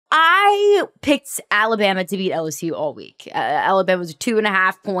I picked Alabama to beat LSU all week. Alabama was a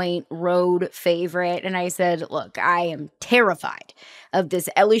 2.5-point road favorite. And I said, look, I am terrified of this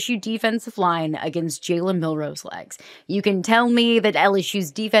LSU defensive line against Jalen Milroe's legs. You can tell me that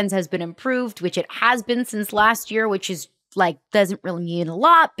LSU's defense has been improved, which it has been since last year, which is doesn't really mean a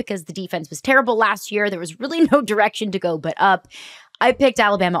lot because the defense was terrible last year. There was really no direction to go but up. I picked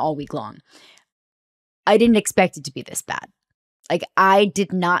Alabama all week long. I didn't expect it to be this bad. I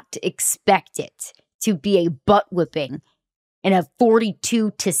did not expect it to be a butt whipping in a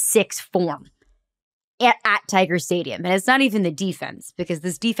 42-6 form at Tiger Stadium. And it's not even the defense, because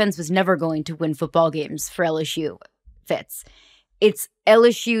this defense was never going to win football games for LSU, Fitz. It's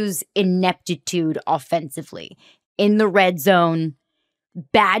LSU's ineptitude offensively. In the red zone,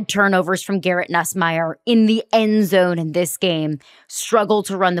 bad turnovers from Garrett Nussmeier in the end zone in this game, struggle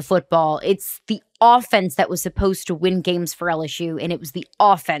to run the football. It's the offense that was supposed to win games for LSU, and it was the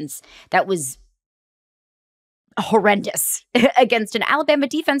offense that was horrendous against an Alabama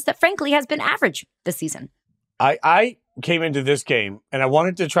defense that frankly has been average this season. I came into this game and I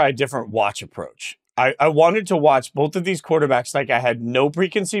wanted to try a different watch approach. I wanted to watch both of these quarterbacks like I had no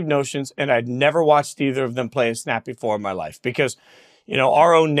preconceived notions, and I'd never watched either of them play a snap before in my life, because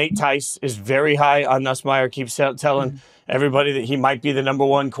our own Nate Tice is very high on Nussmeier, keeps telling everybody that he might be the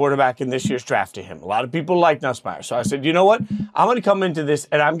 #1 quarterback in this year's draft to him. A lot of people like Nussmeier. So I said, you know what? I'm going to come into this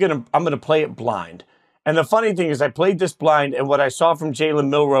and I'm going to play it blind. And the funny thing is I played this blind, and what I saw from Jalen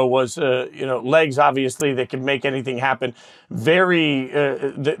Milroe was, legs, obviously, that can make anything happen.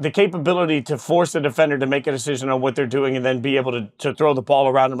 The capability to force a defender to make a decision on what they're doing and then be able to throw the ball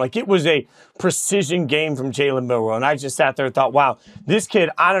around them. It was a precision game from Jalen Milroe. And I just sat there and thought, wow, this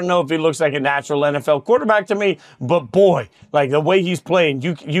kid, I don't know if he looks like a natural NFL quarterback to me, but boy, the way he's playing,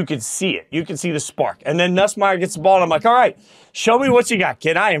 you can see it. You can see the spark. And then Nussmeier gets the ball, and I'm like, all right, show me what you got,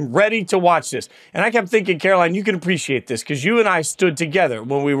 kid. I am ready to watch this. And I kept thinking, Caroline, you can appreciate this because you and I stood together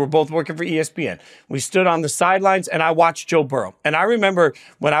when we were both working for ESPN. We stood on the sidelines, and I watched Joe Burrow. And I remember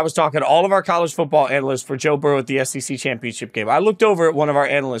when I was talking to all of our college football analysts for Joe Burrow at the SEC championship game, I looked over at one of our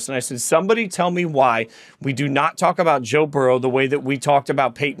analysts, and I said, somebody tell me why we do not talk about Joe Burrow the way that we talked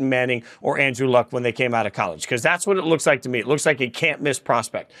about Peyton Manning or Andrew Luck when they came out of college, because that's what it looks like to me. It looks like a can't-miss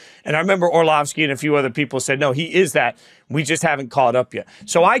prospect. And I remember Orlovsky and a few other people said, no, he is that. We just haven't caught up yet.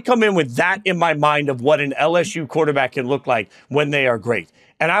 So I come in with that in my mind of what an LSU quarterback can look like when they are great.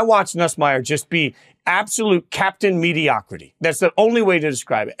 And I watched Nussmeier just be absolute Captain Mediocrity. That's the only way to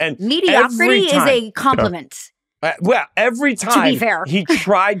describe it. And mediocrity is a compliment. Every time to be fair. he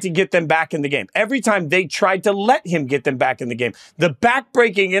tried to get them back in the game, every time they tried to let him get them back in the game, the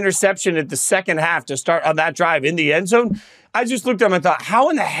back-breaking interception at the second half to start on that drive in the end zone, I just looked at him and thought, how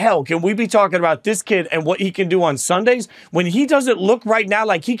in the hell can we be talking about this kid and what he can do on Sundays when he doesn't look right now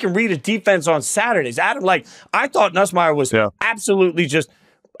like he can read a defense on Saturdays? Adam, I thought Nussmeier was absolutely just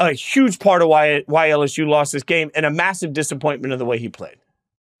a huge part of why LSU lost this game, and a massive disappointment in the way he played.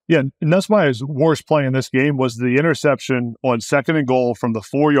 Yeah, Nussmeier's worst play in this game was the interception on 2nd and goal from the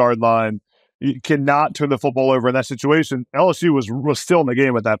 4-yard line. You cannot turn the football over in that situation. LSU was still in the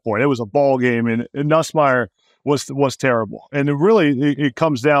game at that point. It was a ball game, and Nussmeier was terrible. And it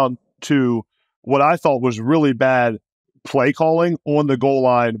comes down to what I thought was really bad play calling on the goal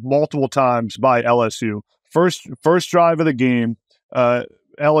line multiple times by LSU. First drive of the game,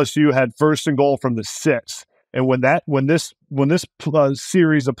 LSU had 1st and goal from the 6. And when this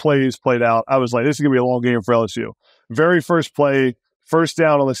series of plays played out, I was like, this is gonna be a long game for LSU. Very first play, 1st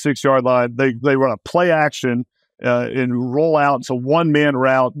down on the 6-yard line. They run a play action and roll out. It's a one-man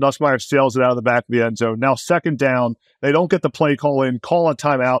route. Nussmeier sails it out of the back of the end zone. Now 2nd down, they don't get the play call in, call a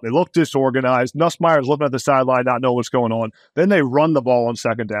timeout. They look disorganized. Nussmeier's looking at the sideline, not knowing what's going on. Then they run the ball on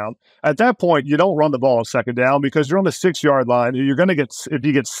 2nd down. At that point, you don't run the ball on 2nd down because you're on the 6-yard line. You're going to if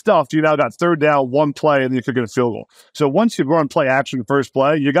you get stuffed, you now got 3rd down, 1 play, and you could get a field goal. So once you run play action first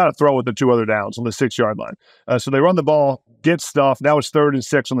play, you got to throw with the 2 other downs on the 6-yard line. So they run the ball, get stuffed. Now it's 3rd and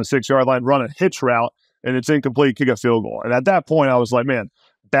 6 on the 6-yard line, run a hitch route, and it's incomplete, kick a field goal. And at that point, I was like, man,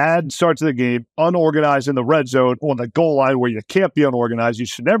 bad start to the game, unorganized in the red zone on the goal line where you can't be unorganized. You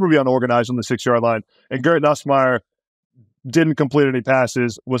should never be unorganized on the 6-yard line. And Garrett Nussmeier didn't complete any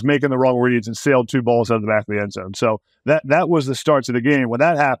passes, was making the wrong reads, and sailed 2 balls out of the back of the end zone. So that was the start to the game. When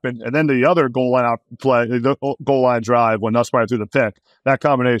that happened, and then the other goal line play, the goal line drive when Nussmeier threw the pick, that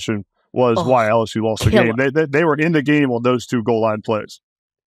combination was why LSU lost the game. They were in the game on those 2 goal line plays.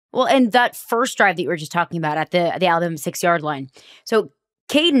 Well, and that first drive that you were just talking about at the Alabama 6-yard line. So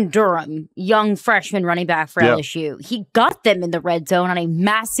Caden Durham, young freshman running back for LSU, he got them in the red zone on a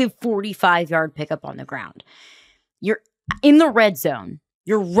massive 45-yard pickup on the ground. You're in the red zone.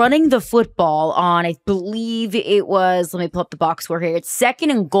 You're running the football on, I believe it was, let me pull up the box score here. It's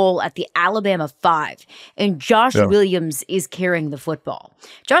 2nd and goal at the Alabama 5, and Josh Williams is carrying the football.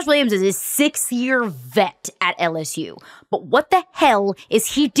 Josh Williams is a 6-year vet at LSU, but what the hell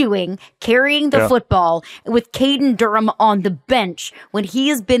is he doing carrying the football with Caden Durham on the bench when he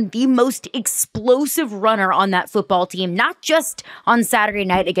has been the most explosive runner on that football team, not just on Saturday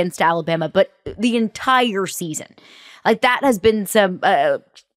night against Alabama, but the entire season? Like, that has been something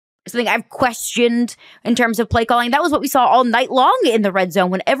I've questioned in terms of play calling. That was what we saw all night long in the red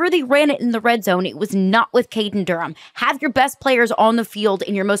zone. Whenever they ran it in the red zone, it was not with Caden Durham. Have your best players on the field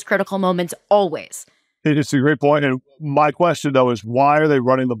in your most critical moments always. It's a great point. And my question, though, is why are they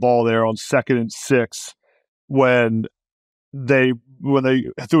running the ball there on 2nd and 6 when they threw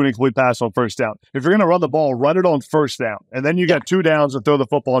an incomplete pass on 1st down? If you're going to run the ball, run it on 1st down. And then you got 2 downs and throw the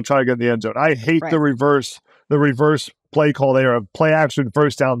football and try to get in the end zone. I hate the reverse play call there of play action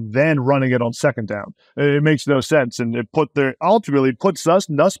 1st down, then running it on 2nd down. It makes no sense. And it ultimately puts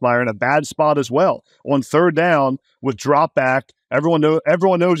Nussmeier in a bad spot as well. On 3rd down with drop back, everyone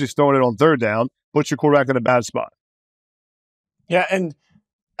knows he's throwing it on 3rd down, puts your quarterback in a bad spot. Yeah, and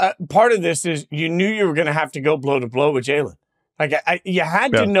part of this is you knew you were going to have to go blow to blow with Jalen. Like you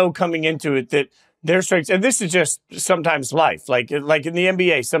had to know coming into it that their strengths, and this is just sometimes life. Like in the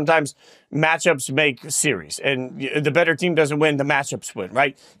NBA, sometimes matchups make series, and the better team doesn't win, the matchups win,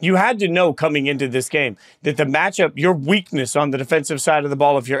 right? You had to know coming into this game that the matchup, your weakness on the defensive side of the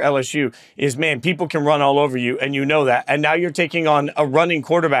ball if you're LSU is, man, people can run all over you, and you know that. And now you're taking on a running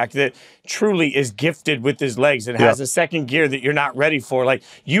quarterback that truly is gifted with his legs and has a second gear that you're not ready for. Like,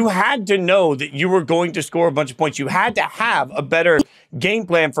 you had to know that you were going to score a bunch of points. You had to have a better game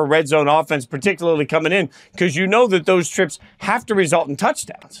plan for red zone offense, particularly coming in, because you know that those trips have to result in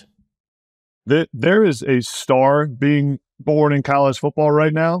touchdowns. There is a star being born in college football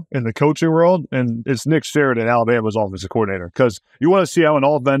right now in the coaching world, and it's Nick Sheridan, Alabama's offensive coordinator, because you want to see how an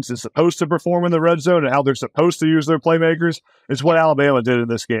offense is supposed to perform in the red zone and how they're supposed to use their playmakers. It's what Alabama did in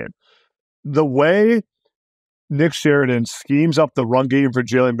this game. The way Nick Sheridan schemes up the run game for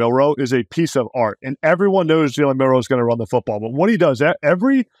Jalen Milroe is a piece of art, and everyone knows Jalen Milroe is going to run the football. But what he does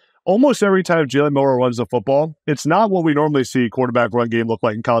almost every time Jalen Milroe runs the football, it's not what we normally see quarterback run game look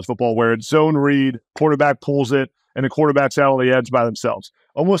like in college football, where it's zone read, quarterback pulls it, and the quarterback's out on the edge by themselves.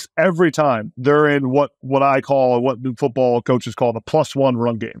 Almost every time they're in what I call, what football coaches call the +1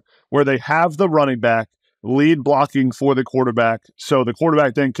 run game, where they have the running back lead blocking for the quarterback, so the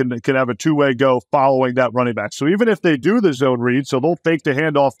quarterback then can have a two-way go following that running back. So even if they do the zone read, so they'll fake the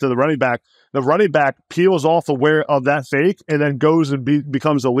handoff to the running back peels off aware of that fake and then goes and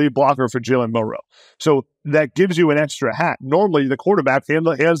becomes the lead blocker for Jalen Milroe. So that gives you an extra hat. Normally, the quarterback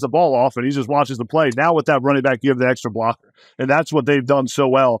hands the ball off and he just watches the play. Now with that running back, you have the extra blocker. And that's what they've done so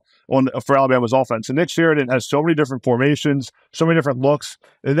well for Alabama's offense. And Nick Sheridan has so many different formations, so many different looks.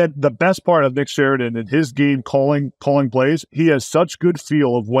 And then the best part of Nick Sheridan and his game calling plays, he has such good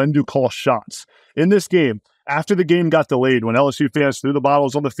feel of when to call shots. In this game, after the game got delayed, when LSU fans threw the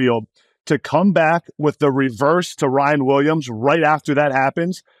bottles on the field, to come back with the reverse to Ryan Williams right after that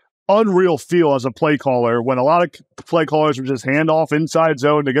happens, unreal feel as a play caller. When a lot of play callers would just hand off inside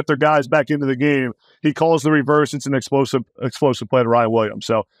zone to get their guys back into the game, he calls the reverse. It's an explosive play to Ryan Williams.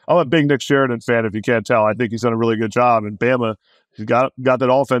 So I'm a big Nick Sheridan fan, if you can't tell. I think he's done a really good job. And Bama, he's got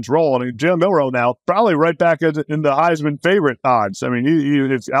that offense rolling. And Jalen Milroe now probably right back in the Heisman favorite odds. I mean,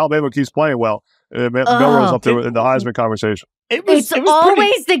 if Alabama keeps playing well, Milroe's up there in the Heisman conversation. It's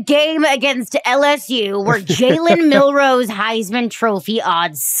always the game against LSU where Jalen Milroe's Heisman Trophy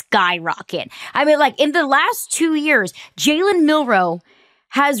odds skyrocket. I mean, like, in the last 2 years, Jalen Milroe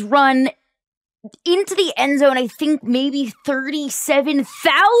has run into the end zone, I think maybe 37,000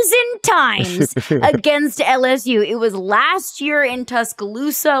 times against LSU. It was last year in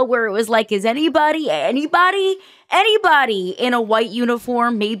Tuscaloosa where it was like, is anybody in a white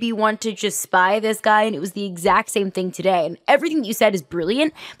uniform maybe want to just spy this guy? And it was the exact same thing today. And everything that you said is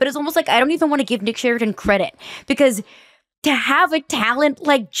brilliant, but it's almost like I don't even want to give Nick Sheridan credit, because to have a talent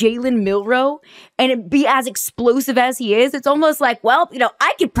like Jalen Milroe and be as explosive as he is, it's almost like, well,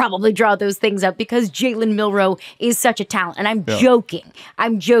 I could probably draw those things up because Jalen Milroe is such a talent. And I'm joking.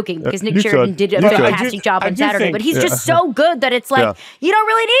 I'm joking because Nick Sheridan did a fantastic job on Saturday. But he's just so good that it's like, you don't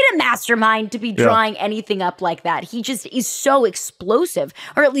really need a mastermind to be drawing anything up like that. He just is so explosive,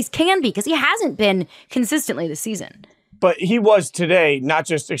 or at least can be, because he hasn't been consistently this season. But he was today not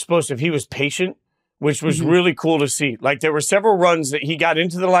just explosive, he was patient, which was really cool to see. Like, there were several runs that he got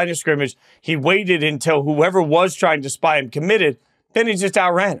into the line of scrimmage. He waited until whoever was trying to spy him committed. Then he just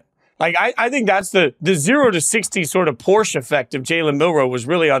outran him. Like, I think that's the 0 to 60 sort of Porsche effect of Jalen Milroe was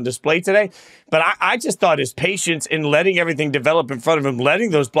really on display today. But I just thought his patience in letting everything develop in front of him, letting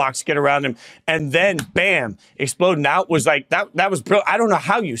those blocks get around him, and then, bam, exploding out was like, that was brilliant. I don't know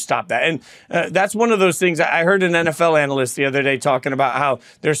how you stop that. And that's one of those things. I heard an NFL analyst the other day talking about how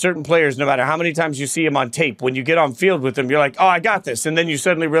there are certain players, no matter how many times you see them on tape, when you get on field with them, you're like, oh, I got this. And then you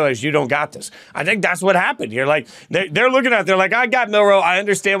suddenly realize you don't got this. I think that's what happened. You're like, they're looking at it, they're like, I got Milroe. I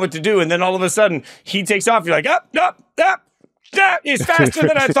understand what to do. And then all of a sudden he takes off. You're like, up. He's faster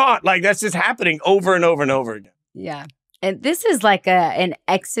than I thought. Like, that's just happening over and over and over again. Yeah. And this is like an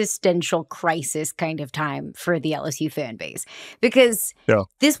existential crisis kind of time for the LSU fan base, because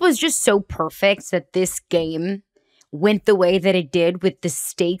this was just so perfect that this game went the way that it did with the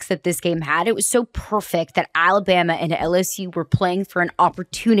stakes that this game had. It was so perfect that Alabama and LSU were playing for an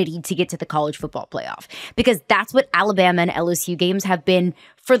opportunity to get to the college football playoff, because that's what Alabama and LSU games have been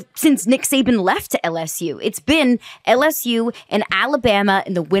since Nick Saban left to LSU. It's been LSU and Alabama,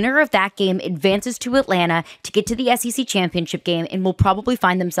 and the winner of that game advances to Atlanta to get to the SEC championship game and will probably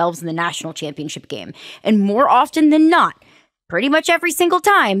find themselves in the national championship game. And more often than not, pretty much every single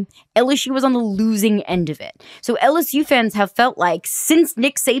time, LSU was on the losing end of it. So LSU fans have felt like since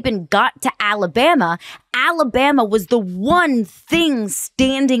Nick Saban got to Alabama, Alabama was the one thing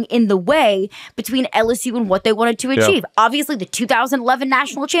standing in the way between LSU and what they wanted to achieve. Obviously, the 2011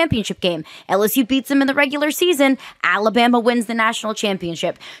 national championship game, LSU beats them in the regular season. Alabama wins the national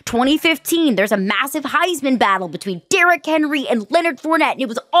championship. 2015, there's a massive Heisman battle between Derrick Henry and Leonard Fournette, and it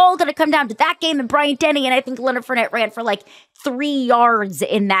was all going to come down to that game and Bryant Denny, and I think Leonard Fournette ran for like 3 yards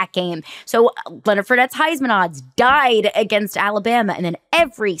in that game. So Leonard Fournette's Heisman odds died against Alabama. And then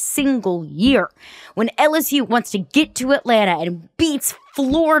every single year, when LSU wants to get to Atlanta and beats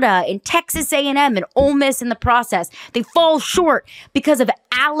Florida and Texas A&M and Ole Miss in the process, they fall short because of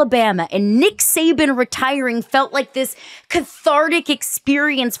Alabama. And Nick Saban retiring felt like this cathartic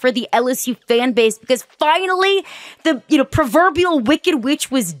experience for the LSU fan base, because finally the proverbial wicked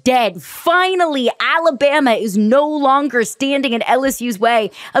witch was dead. Finally, Alabama is no longer standing in LSU's way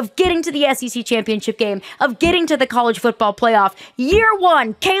of getting to the SEC championship game, of getting to the college football playoff. Year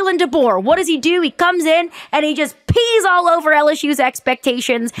one, Kalen DeBoer, what does he do? He comes in and he just pees all over LSU's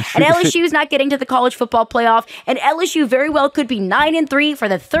expectations, and LSU's not getting to the college football playoff, and LSU very well could be 9-3 for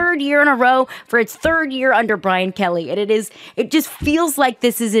the third year in a row, for its third year under Brian Kelly. And it just feels like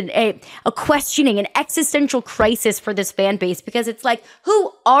this is a questioning, an existential crisis for this fan base, because it's like,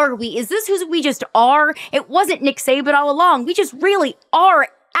 who are we? Is this who we just are? It wasn't Nick Saban all along. We just really are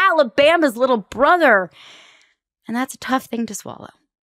Alabama's little brother. And that's a tough thing to swallow.